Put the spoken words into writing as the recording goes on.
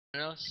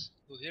else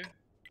go here,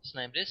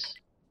 snipe this.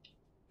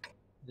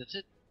 That's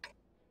it.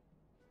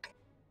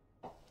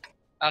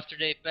 After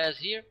they pass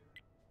here,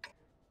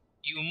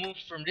 you move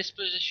from this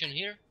position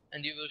here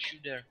and you will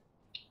shoot there.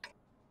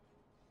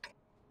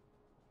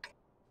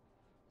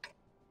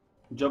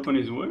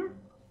 Japanese where?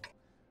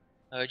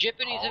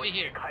 Japanese heavy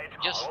here.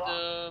 Just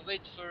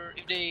wait for,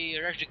 if they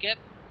rush the cap,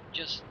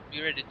 just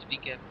be ready to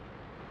decap.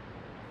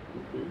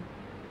 Okay.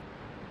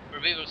 Or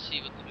we will see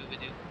what to do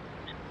with you.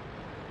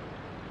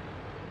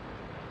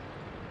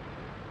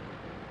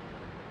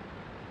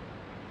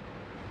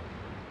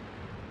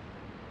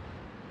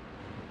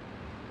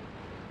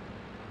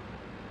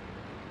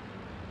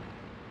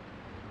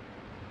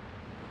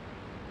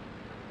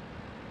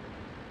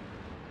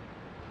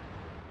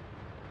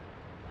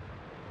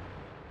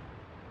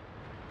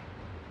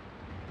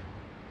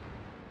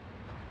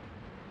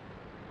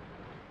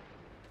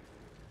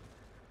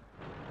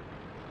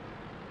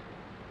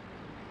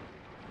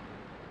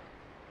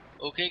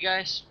 Okay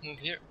guys, move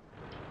here.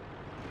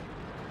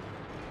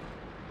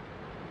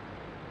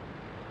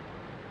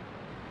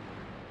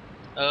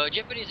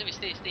 Japanese heavy,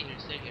 stay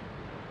here.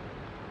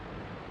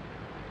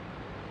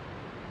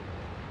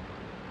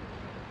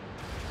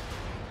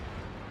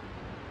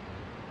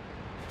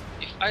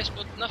 If I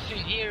spot nothing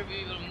here,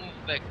 we will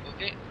move back,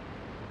 okay?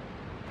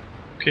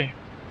 Okay.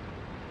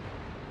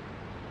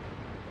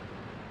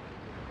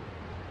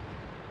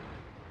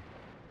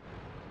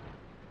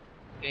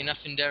 Okay,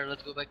 nothing there,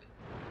 let's go back.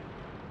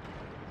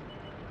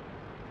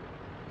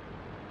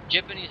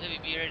 Japanese heavy,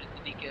 be ready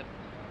to decap.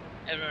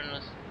 Everyone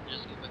else,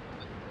 just go back.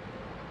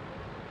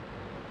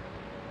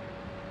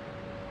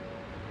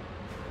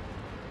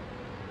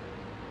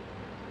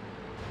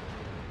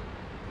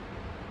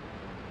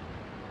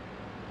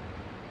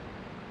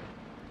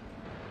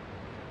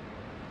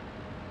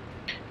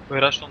 We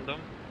rush on them.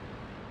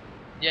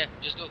 Yeah,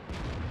 just go.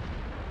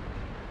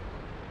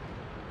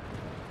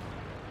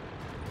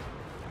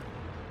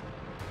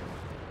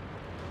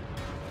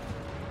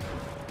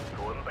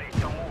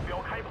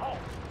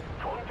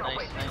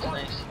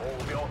 Nice.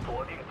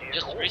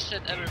 Just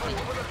reset everyone.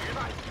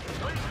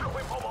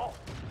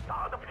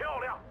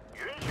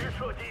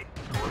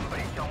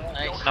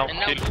 Nice. Now And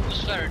now kill.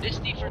 focus fire. This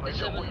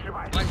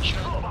T-47 one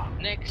shot.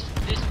 Next,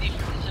 this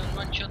T-47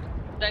 one shot.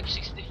 Type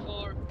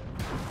 64.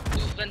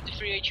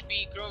 23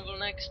 HP. Cromwell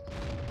next.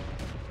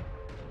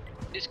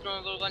 This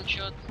Cromwell one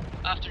shot.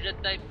 After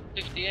that Type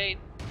 58.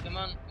 Come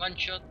on, one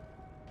shot.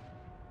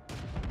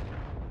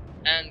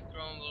 And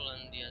Cromwell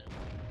and the other.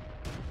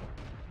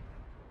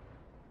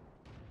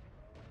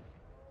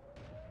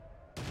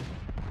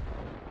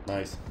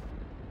 Nice.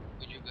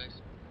 Good you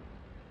guys.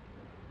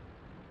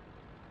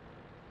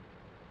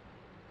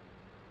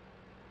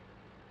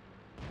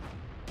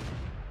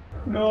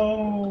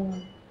 No.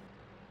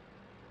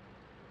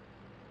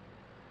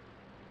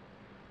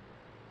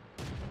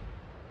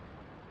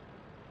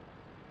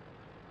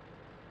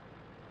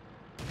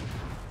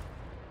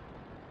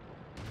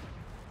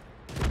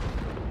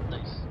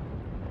 Nice.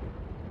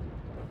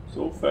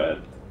 So fat.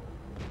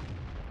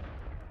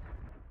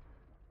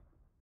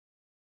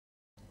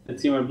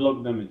 Let's see my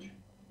block damage.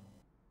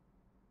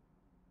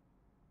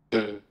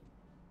 Mm.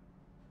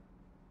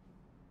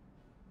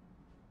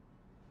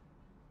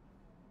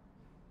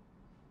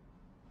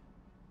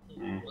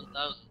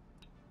 1000.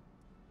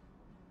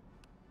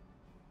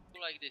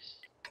 Like this.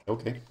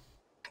 Okay.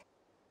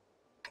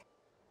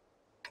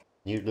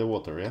 Near the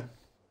water, yeah?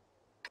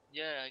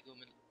 Yeah, I go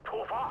middle.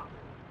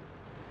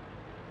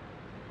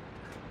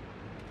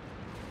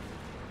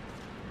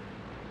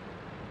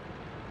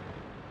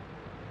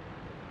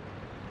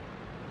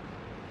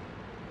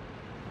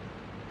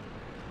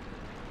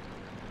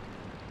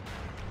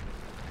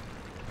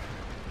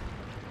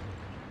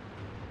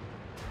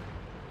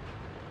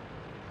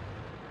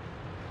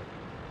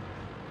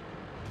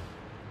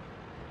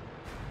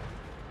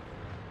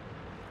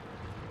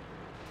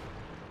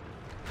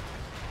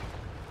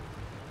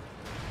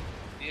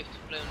 We have to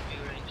play on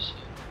view range, so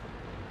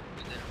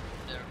with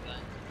their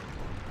blind.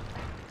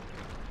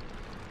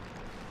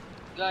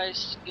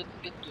 Guys, get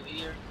to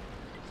here.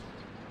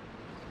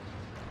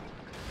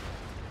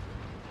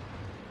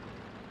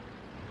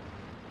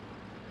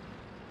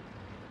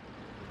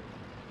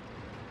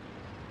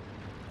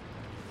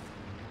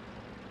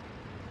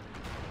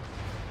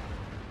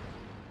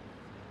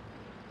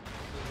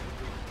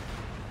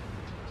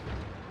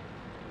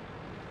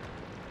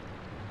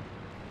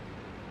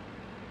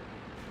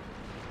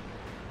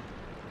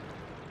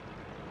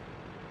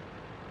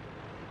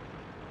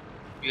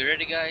 You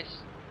ready, guys?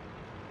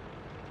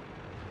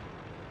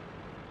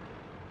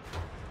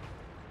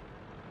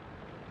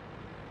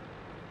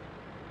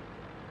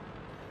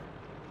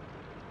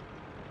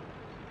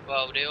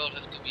 Wow, they all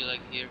have to be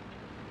like here.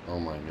 Oh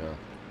my god.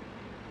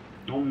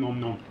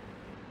 No.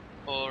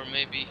 Or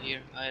maybe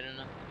here, I don't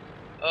know.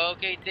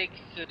 Okay, take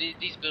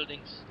these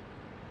buildings.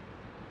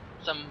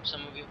 Some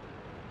of you.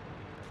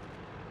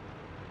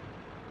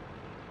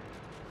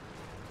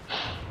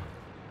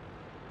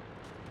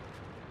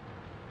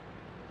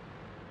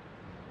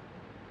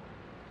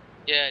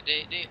 Yeah,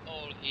 they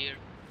all here.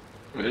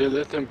 Will you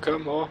let them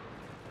come or?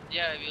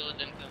 Yeah, we will let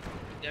them come.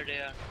 There they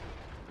are.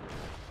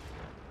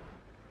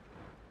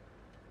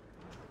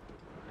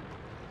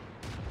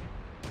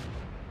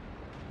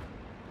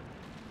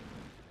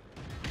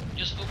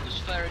 Just focus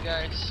fire,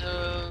 guys.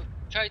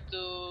 Try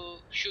to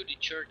shoot the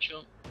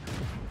Churchill.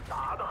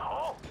 打得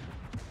好，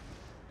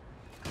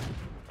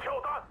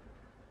跳弹，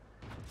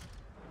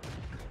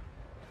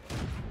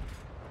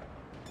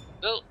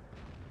 Well,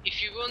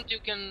 if you want,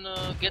 you can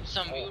get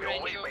some view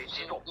range off,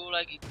 so go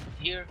like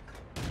here,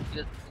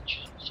 that,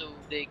 so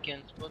they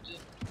can spot you,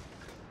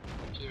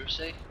 so you're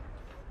safe.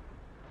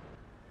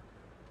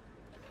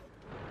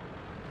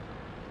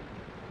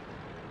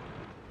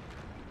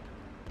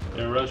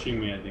 They're rushing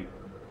me, I think.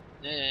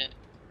 Yeah,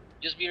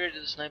 just be ready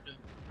to snipe them.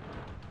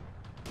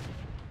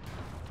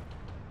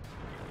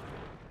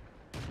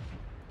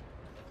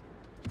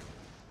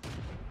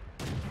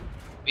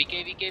 VK.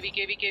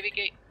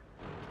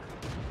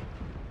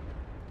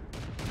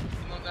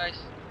 Come on, guys.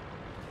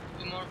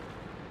 2 more.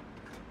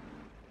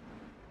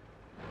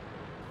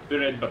 Be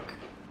right back.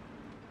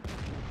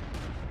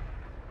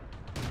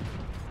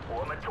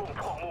 我们重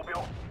创目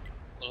标，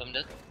 Well, I'm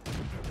dead.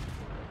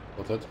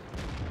 Got it?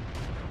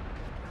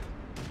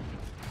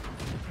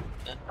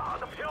 打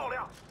得漂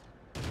亮，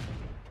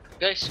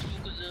 Guys,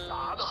 focus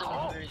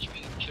 700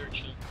 HP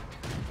Churchill.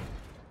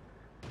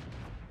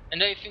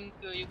 And I think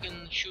you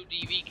can shoot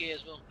the VK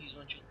as well. He's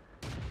one shot.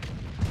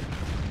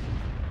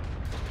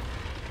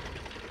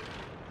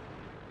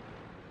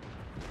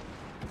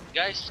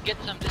 Guys, get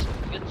some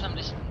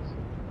distance.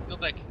 Go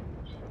back.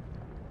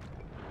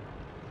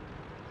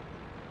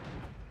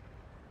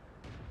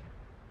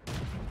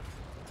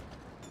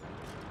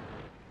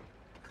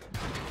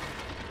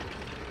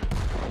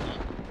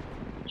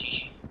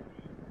 GG.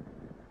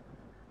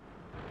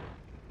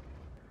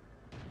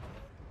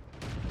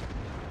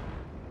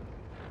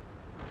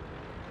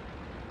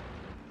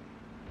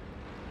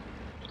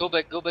 Go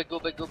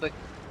back.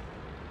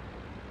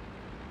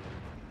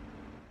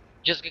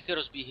 Just get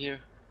Keros be here.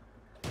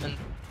 And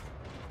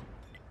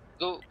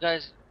go,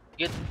 guys,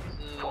 get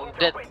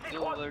dead.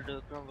 Go where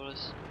the crumble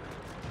is.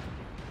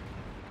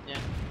 Yeah,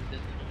 dead.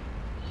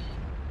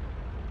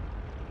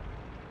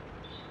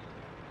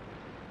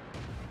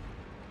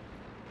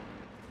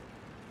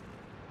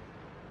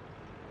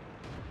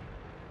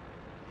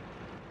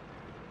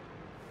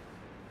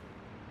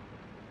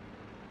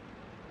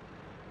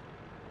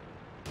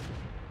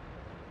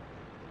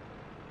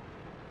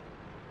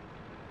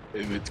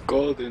 If it's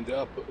cold in the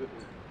upper,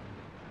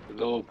 the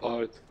lower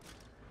part.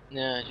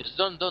 Yeah, just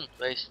don't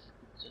waste.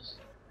 Just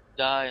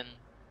die and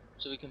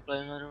so we can play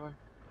another one.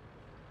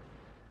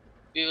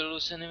 We will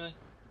lose anyway.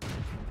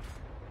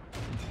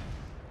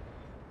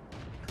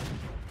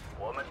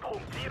 我们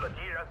痛击了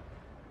敌人，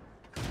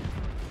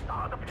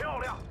打得漂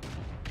亮，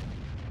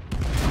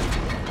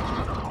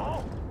打得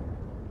好，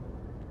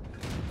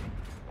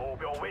目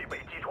标未被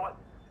击穿，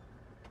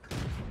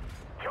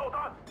跳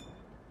弹，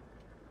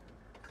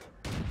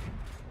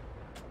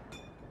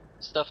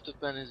 Stuff to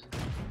pen is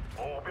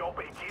目标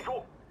被击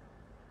中，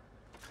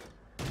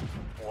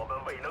我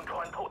们未能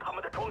穿透他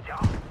们的装甲，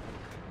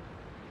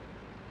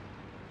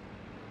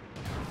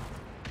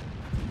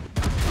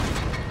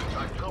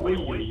战车被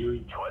毁，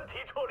全体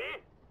撤离。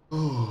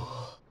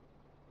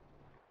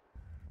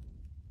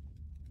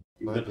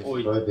 Why That they,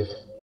 oil.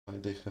 why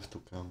they have to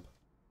camp?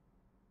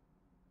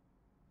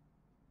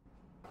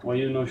 Why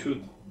you no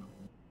shoot?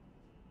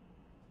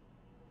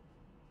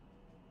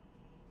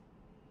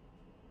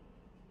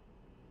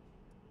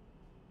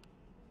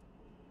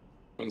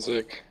 One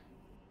sec.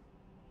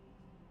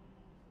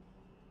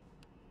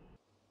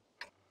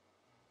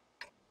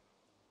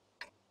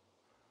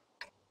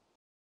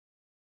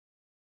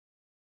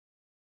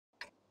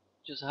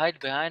 just hide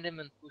behind him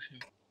and push him.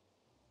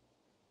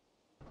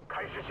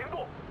 开始行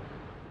动，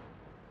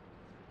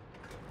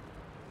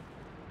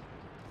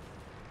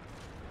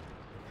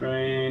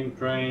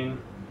 Train.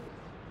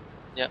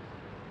 Yeah.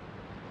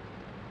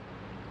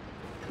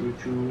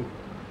 Choo.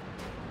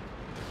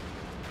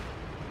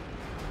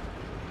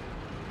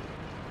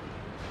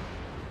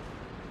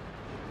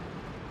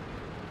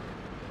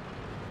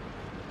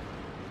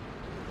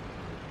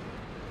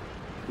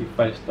 If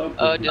I stop,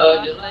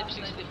 The lap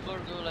 64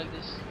 go like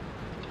this.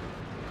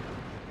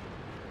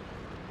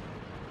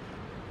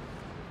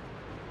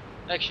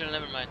 Actually,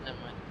 never mind.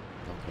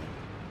 Okay.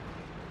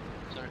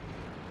 Sorry.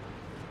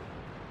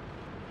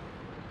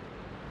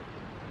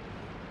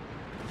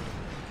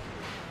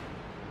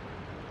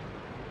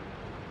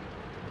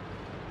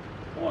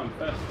 oh, I'm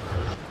fast.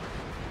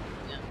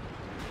 Yeah.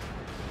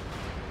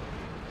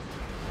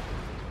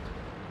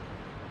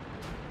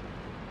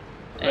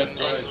 Right,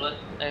 right.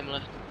 Aim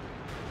left.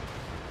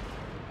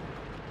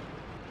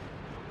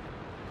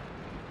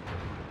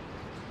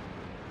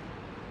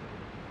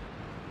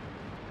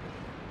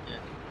 Yeah.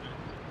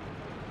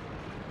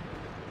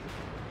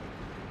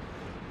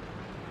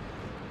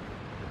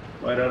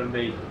 Where are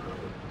they?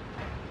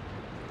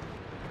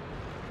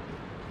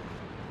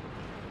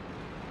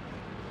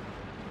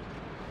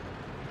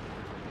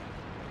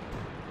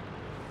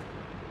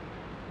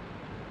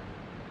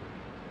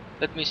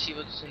 Let me see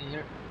what's in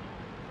here.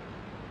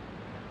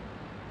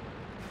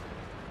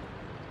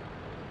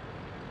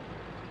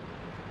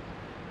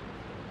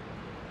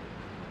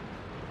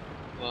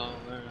 Wow,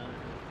 where are you?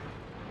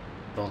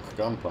 Don't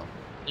campa.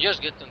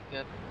 Just get on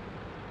cap.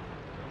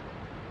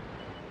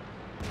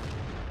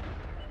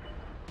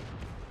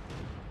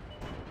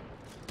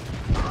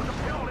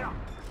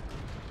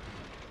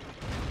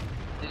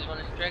 This one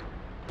is cracked.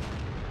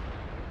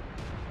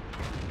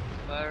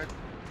 Fired.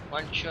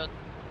 One shot.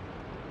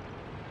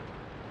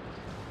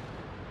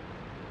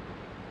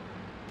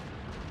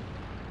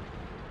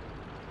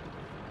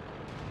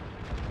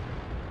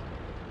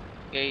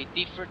 Okay,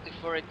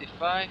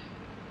 D3485.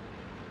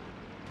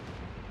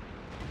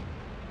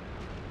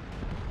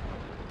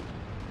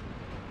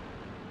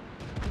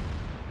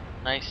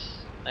 Nice,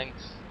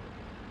 thanks.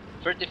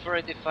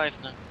 3485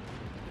 now.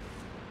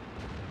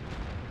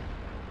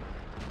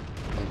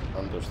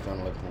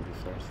 Understand, let me be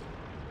first.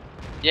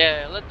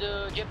 Yeah, let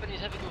the Japanese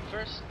heavy go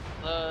first.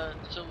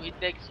 So he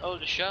takes all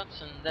the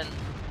shots and then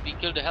we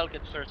kill the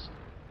Hellcat first.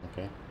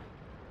 Okay.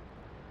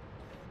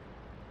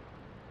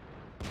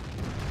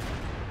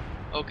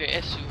 Okay,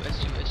 SU.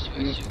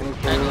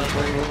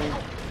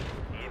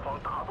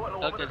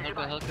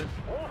 Hellcat.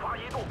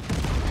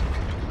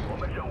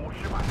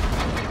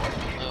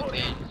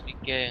 Okay, just we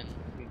can.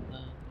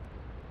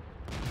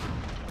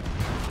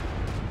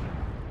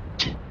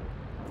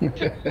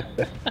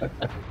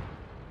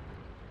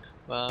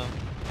 Wow.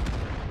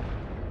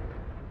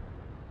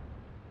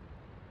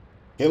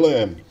 Kill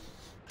him!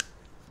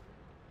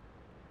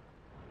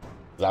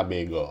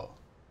 Zabij go.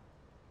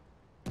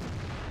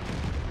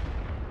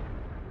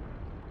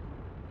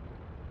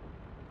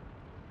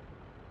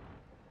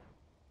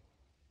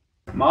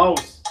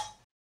 Mouse!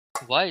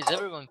 Why is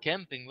everyone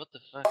camping? What the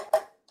fuck?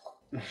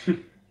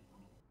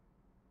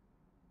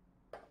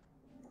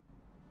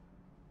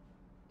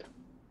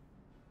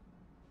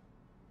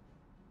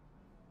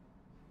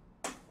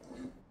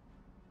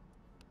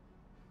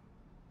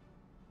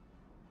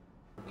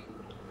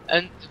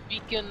 And we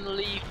can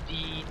leave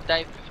the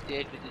Type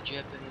 58 with the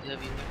Japanese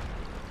heavy.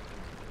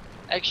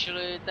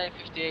 Actually, Type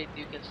 58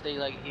 you can stay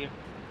like here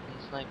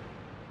and snipe.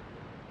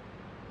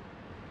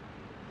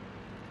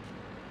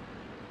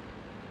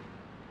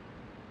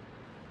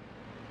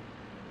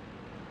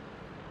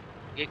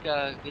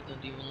 Geka, get on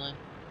demon line.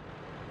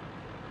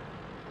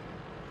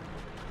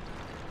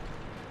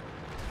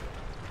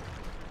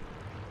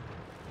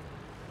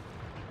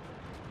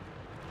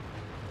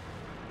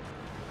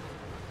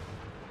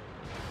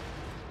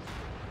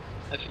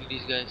 I think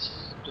these guys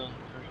don't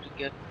hurt to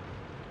get.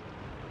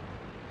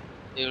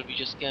 They will be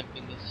just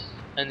camping us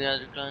and the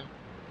other clan.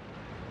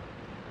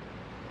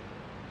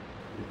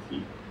 Let's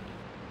see.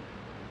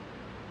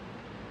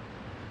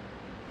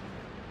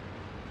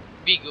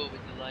 We go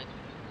with the light.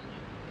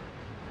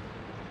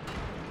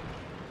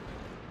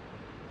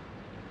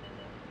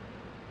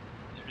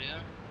 There they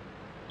are.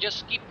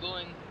 Just keep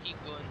going, keep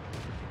going.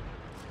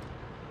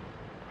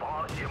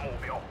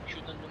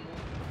 Shoot on the move.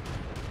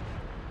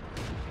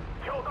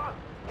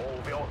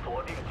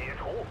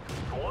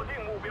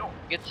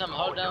 Get some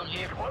hull down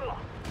here.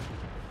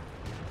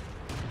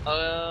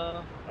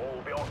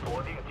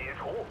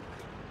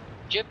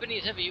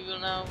 Japanese heavy, you will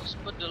now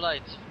spot the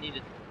lights if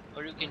needed,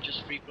 or you can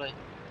just free play.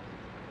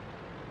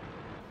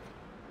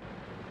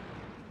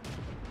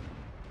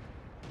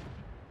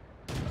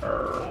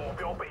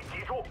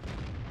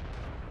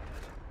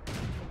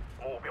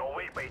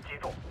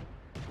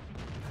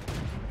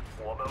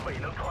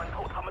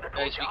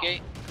 Guys,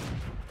 VK.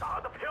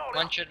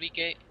 One shot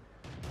VK.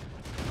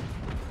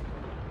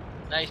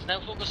 Nice, now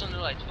focus on the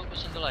lights,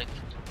 focus on the lights.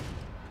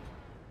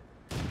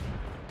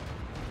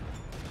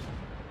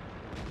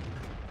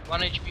 One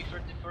HP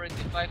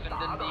 3485 and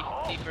then the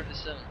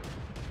T37.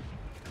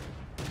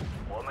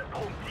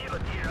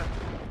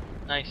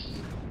 Nice.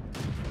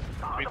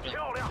 Replay.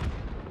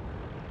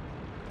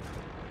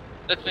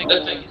 Let's make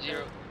it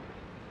 0.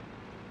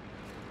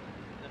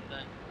 Then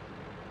die.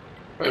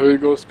 Here we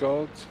go,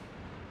 scouts.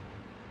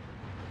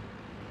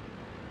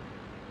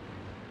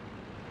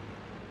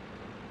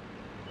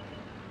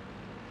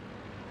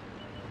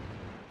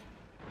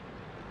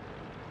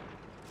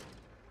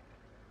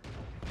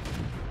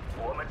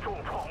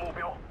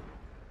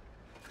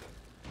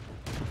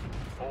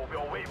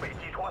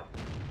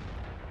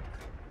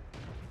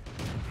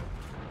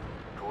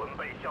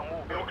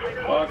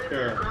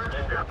 Fucker.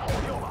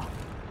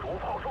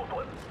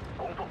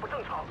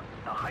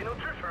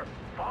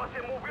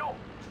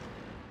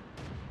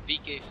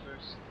 VK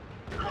first.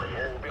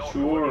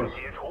 Sure.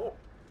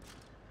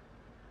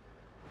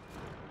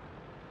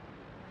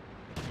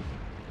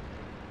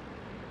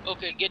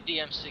 Okay, get the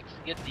M6,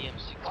 get the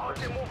M6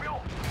 first.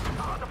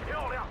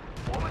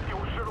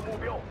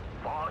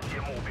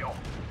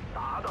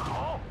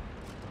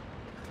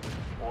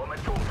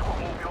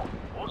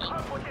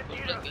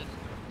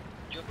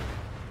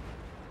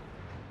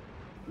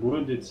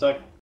 Good, it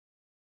sucked.